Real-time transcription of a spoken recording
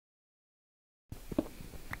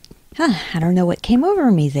I don't know what came over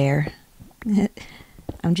me there.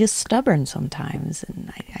 I'm just stubborn sometimes,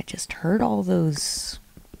 and I just heard all those,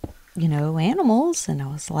 animals, and I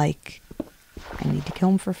was like, I need to kill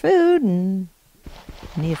them for food, and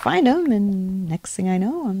I need to find them, and next thing I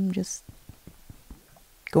know, I'm just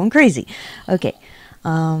going crazy. Okay,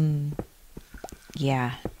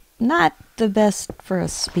 yeah, not the best for a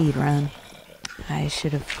speed run. I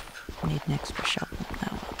should have made an extra shovel.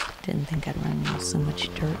 No, didn't think I'd run into so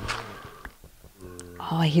much dirt.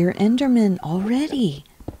 Oh, I hear Enderman already.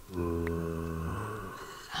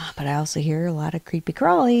 But I also hear a lot of creepy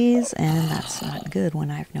crawlies, and that's not good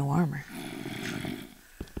when I have no armor.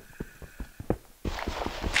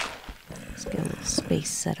 Let's get a little space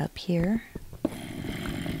set up here.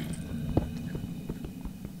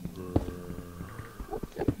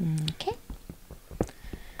 Okay.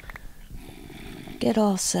 Get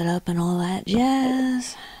all set up and all that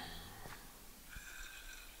jazz.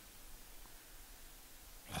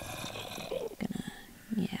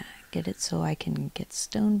 Get it so I can get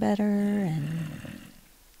stone better and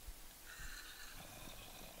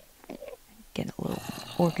get a little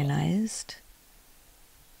organized.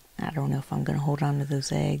 I don't know if I'm going to hold on to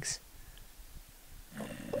those eggs.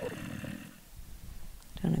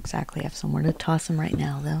 Don't exactly have somewhere to toss them right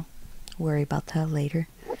now, though. Worry about that later.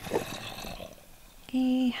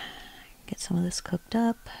 Okay, get some of this cooked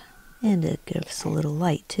up, and it gives a little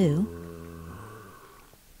light too.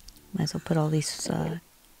 Might as well put all these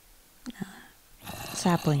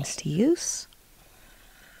saplings to use.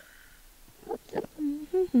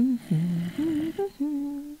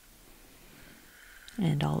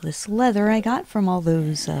 And all this leather I got from all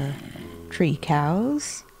those tree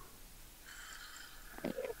cows.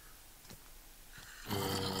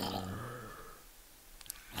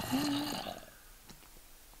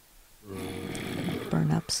 Burn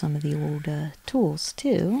up some of the old tools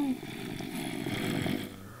too.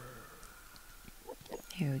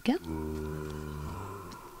 Here we go.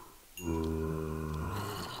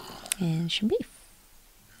 And some beef.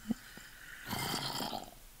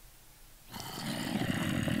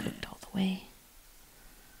 Cooked all the way.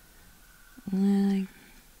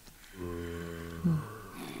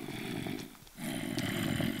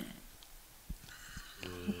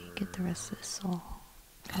 Okay, get the rest of this all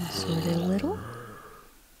kind of sorted a little.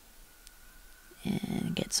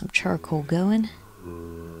 And get some charcoal going.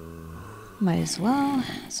 Might as well,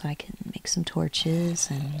 so I can make some torches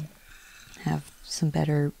and have some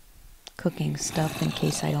better cooking stuff in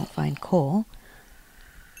case I don't find coal.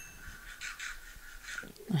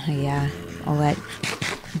 Yeah, all that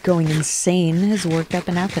going insane has worked up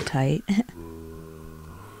an appetite.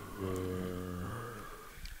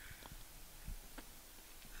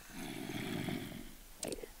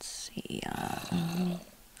 Let's see,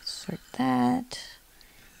 sort that.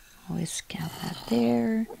 Always scout that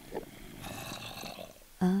there.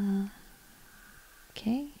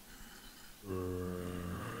 Okay.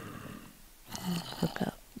 Hook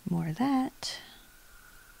up more of that.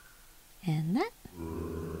 And that.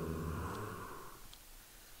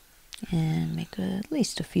 And make at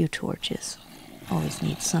least a few torches. Always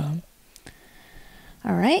need some.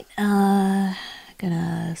 Alright,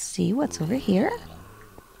 gonna see what's over here.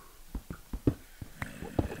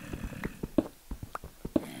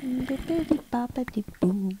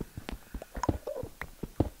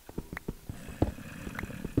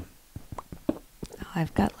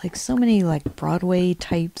 I've got like so many like Broadway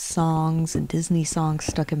type songs and Disney songs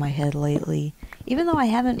stuck in my head lately, even though I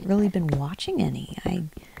haven't really been watching any. I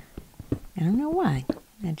don't know why.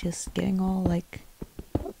 I'm just getting all like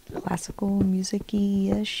classical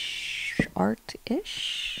music-y-ish,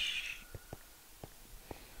 art-ish.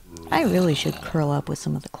 I really should curl up with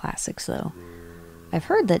some of the classics though. I've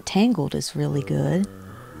heard that Tangled is really good.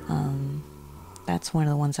 That's one of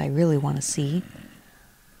the ones I really want to see.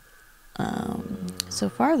 So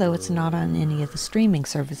far, though, it's not on any of the streaming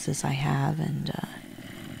services I have, and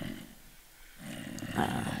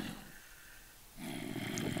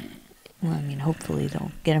well, I mean, hopefully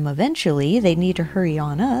they'll get them eventually. They need to hurry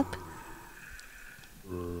on up.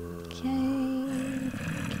 Okay.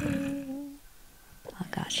 Oh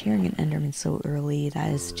gosh, hearing an Enderman so early,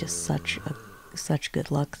 that is just such good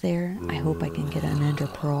luck there. I hope I can get an Ender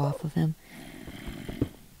Pearl off of him.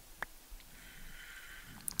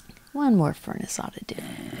 One more furnace ought to do.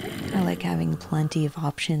 I like having plenty of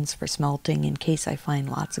options for smelting in case I find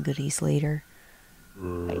lots of goodies later. There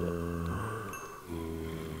we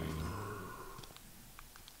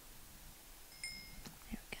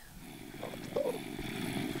go.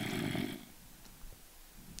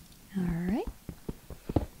 Alright.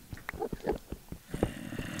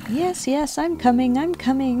 Yes, yes, I'm coming, I'm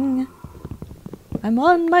coming. I'm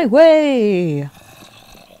on my way.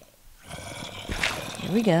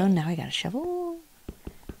 Here we go. Now I got a shovel.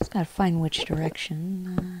 Just gotta find which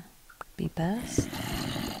direction be best.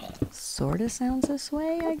 Sorta sounds this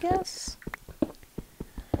way, I guess.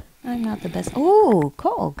 I'm not the best. Oh,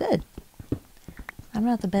 cool, good. I'm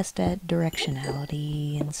not the best at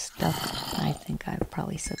directionality and stuff. I think I've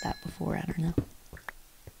probably said that before, I don't know.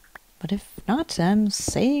 But if not, I'm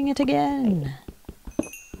saying it again.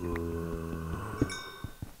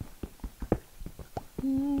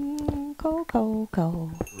 Coal.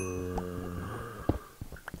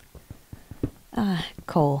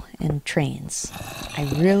 Coal and trains.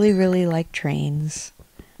 I really, really like trains.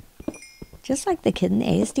 Just like the kid in the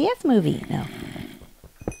ASDF movie. No.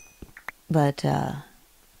 But,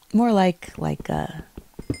 more like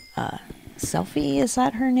Selfie, is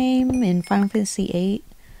that her name in Final Fantasy VIII?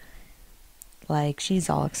 Like, she's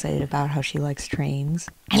all excited about how she likes trains.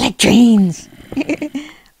 I like trains!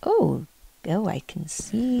 Oh, I can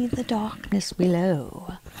see the darkness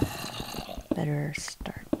below. Better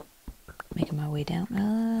start making my way down.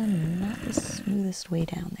 Not the smoothest way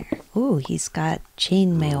down there. Ooh, he's got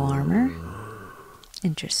chainmail armor.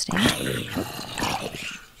 Interesting.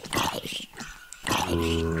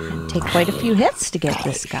 And take quite a few hits to get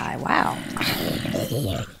this guy. Wow.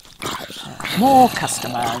 More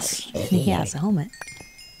customers. He has a helmet.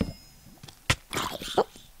 Oh,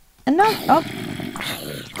 and no. Oh.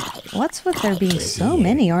 What's with there being so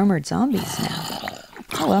many armored zombies now?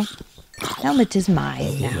 Oh well. Helmet is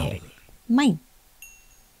mine now. Mine.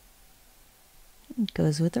 It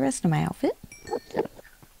goes with the rest of my outfit.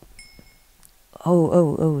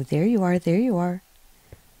 Oh, there you are.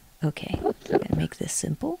 Okay, gotta make this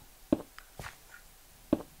simple.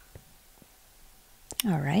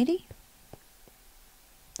 Alrighty.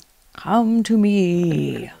 Come to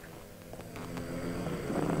me.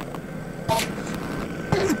 Okay,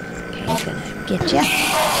 gonna get ya.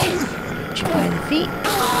 Get you by the feet.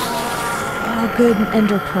 Oh, good, an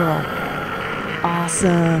ender pearl.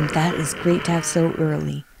 Awesome. That is great to have so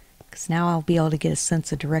early. Because now I'll be able to get a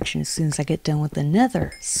sense of direction as soon as I get done with the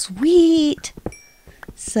nether. Sweet.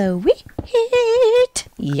 Sweet.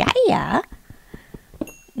 Yeah.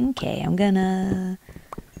 Okay, I'm gonna...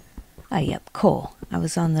 yep, coal. I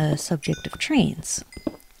was on the subject of trains.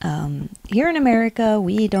 Here in America,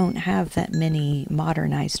 we don't have that many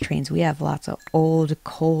modernized trains. We have lots of old,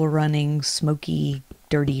 coal-running, smoky,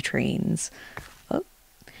 dirty trains. Oh,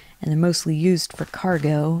 and they're mostly used for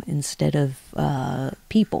cargo instead of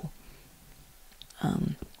people.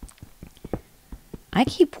 I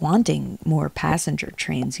keep wanting more passenger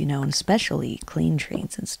trains, you know, and especially clean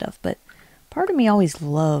trains and stuff, but part of me always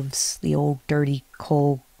loves the old, dirty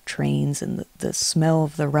coal trains and the smell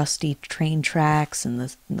of the rusty train tracks and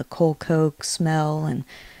the coal coke smell and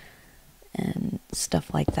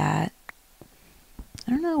stuff like that.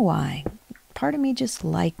 I don't know why. Part of me just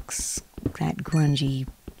likes that grungy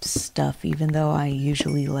stuff, even though I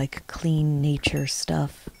usually like clean nature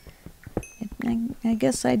stuff. I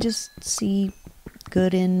guess I just see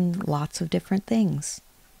good in lots of different things.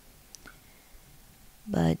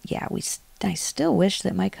 But yeah, I still wish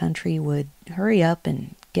that my country would hurry up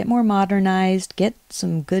and get more modernized, get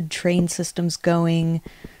some good train systems going,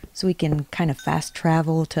 so we can kind of fast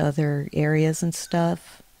travel to other areas and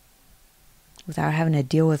stuff without having to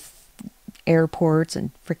deal with airports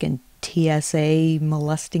and frickin' TSA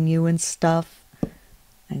molesting you and stuff.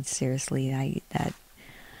 And seriously,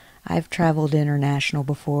 I've traveled international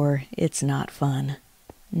before. It's not fun.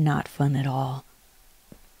 Not fun at all.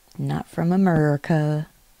 Not from America.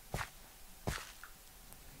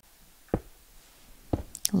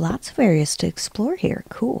 Lots of areas to explore here.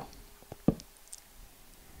 Cool.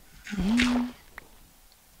 And,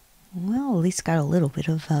 well, at least got a little bit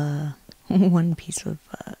of one piece of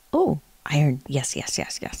oh, iron. Yes. Good. Yes.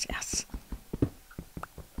 Good.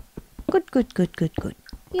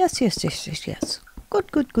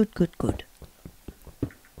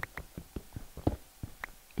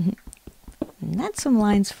 And that's some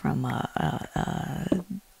lines from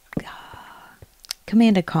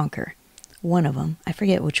Command & Conquer. One of them. I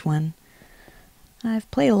forget which one. I've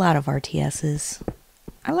played a lot of RTSs.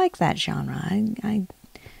 I like that genre. I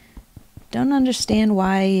don't understand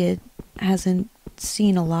why it hasn't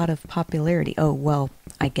seen a lot of popularity. Oh, well,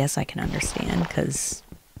 I guess I can understand, because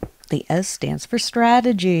the S stands for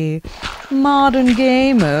strategy. Modern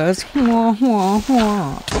gamers. Oh,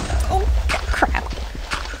 crap.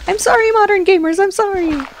 I'm sorry, modern gamers. I'm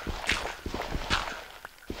sorry.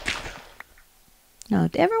 No,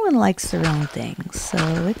 everyone likes their own things, so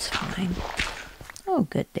it's fine. Oh,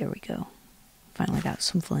 good. There we go. finally got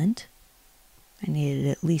some flint. I needed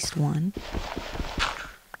at least one.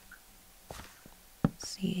 Let's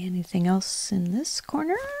see, anything else in this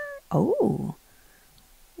corner? Oh,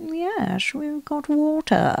 yes, we've got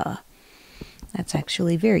water. That's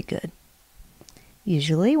actually very good.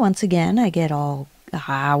 Usually, once again, I get all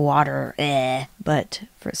water, but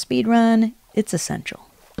for a speed run, it's essential.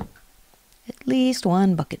 At least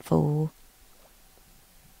one bucket full.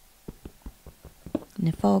 And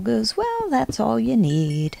if all goes well, that's all you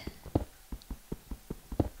need.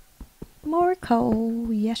 More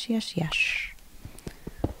coal, yes, yes, yes.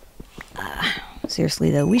 Seriously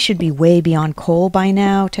though, we should be way beyond coal by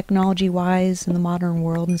now, technology-wise, in the modern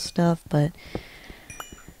world and stuff, but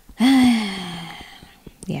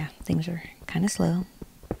yeah, things are kind of slow.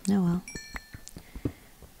 Oh well.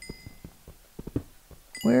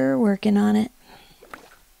 We're working on it.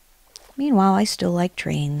 Meanwhile, I still like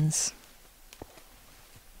trains.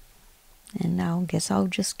 And I guess I'll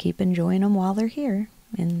just keep enjoying them while they're here,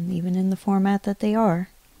 and even in the format that they are.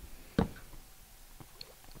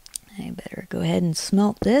 I better go ahead and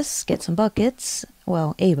smelt this, get some buckets.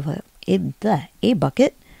 Well, a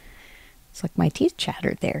bucket. It's like my teeth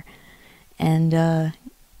chattered there. And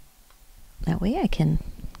that way I can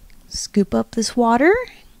scoop up this water,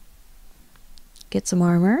 get some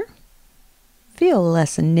armor, feel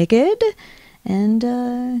less naked, and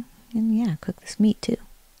yeah, cook this meat too.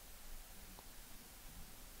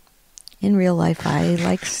 In real life, I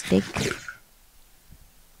like steak.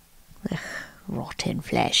 Ugh, rotten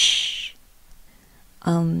flesh.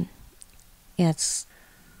 Yeah, it's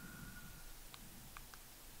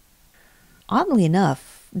oddly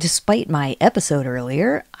enough, despite my episode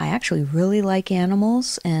earlier, I actually really like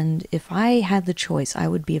animals, and if I had the choice, I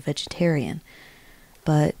would be a vegetarian.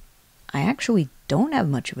 But I actually don't have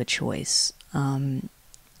much of a choice.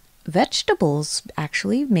 Vegetables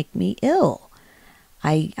actually make me ill.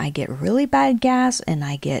 I get really bad gas, and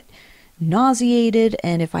I get nauseated,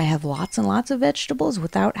 and if I have lots and lots of vegetables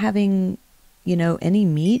without having, you know, any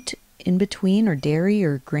meat in between, or dairy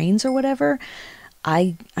or grains or whatever,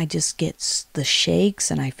 I just get the shakes,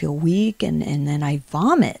 and I feel weak, and then I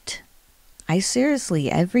vomit. I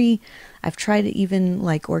seriously, I've tried even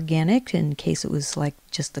like organic in case it was like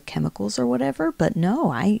just the chemicals or whatever, but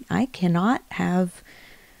no, I cannot have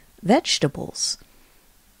vegetables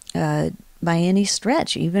by any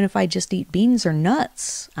stretch. Even if I just eat beans or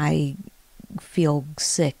nuts, I feel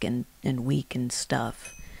sick and weak and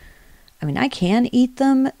stuff. I mean, I can eat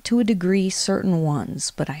them to a degree, certain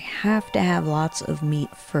ones, but I have to have lots of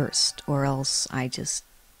meat first, or else I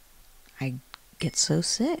get so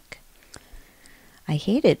sick. I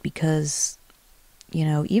hate it because, you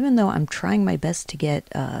know, even though I'm trying my best to get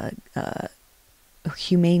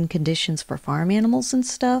humane conditions for farm animals and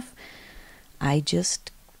stuff,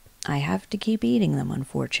 I have to keep eating them,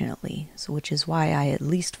 unfortunately. So, which is why I at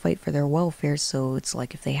least fight for their welfare. So it's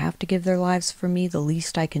like, if they have to give their lives for me, the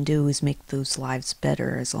least I can do is make those lives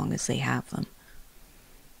better as long as they have them.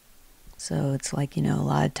 So it's like, you know, a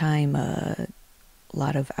lot of time, a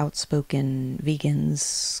lot of outspoken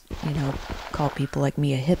vegans, you know, call people like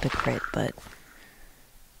me a hypocrite, but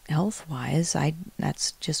health-wise,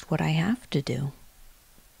 that's just what I have to do,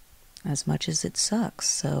 as much as it sucks.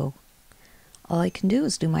 So all I can do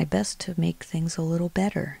is do my best to make things a little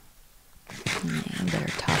better. I better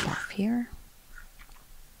top off here.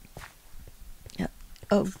 Yep.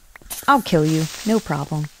 Oh, I'll kill you. No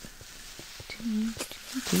problem.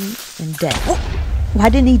 And dead. Oh, why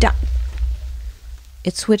didn't he die?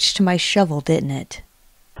 It switched to my shovel, didn't it?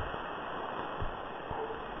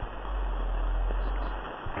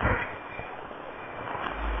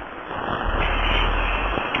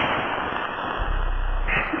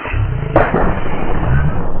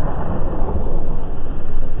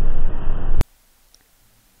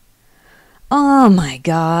 Oh my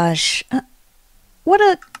gosh. What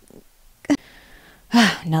a...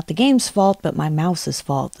 Not the game's fault, but my mouse's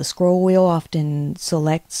fault. The scroll wheel often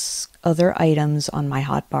selects other items on my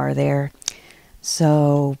hotbar there.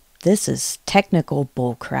 So this is technical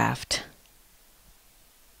bullcraft.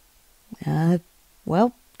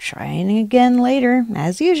 Well, trying again later,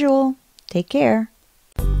 as usual. Take care.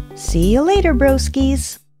 See you later,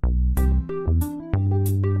 broskies.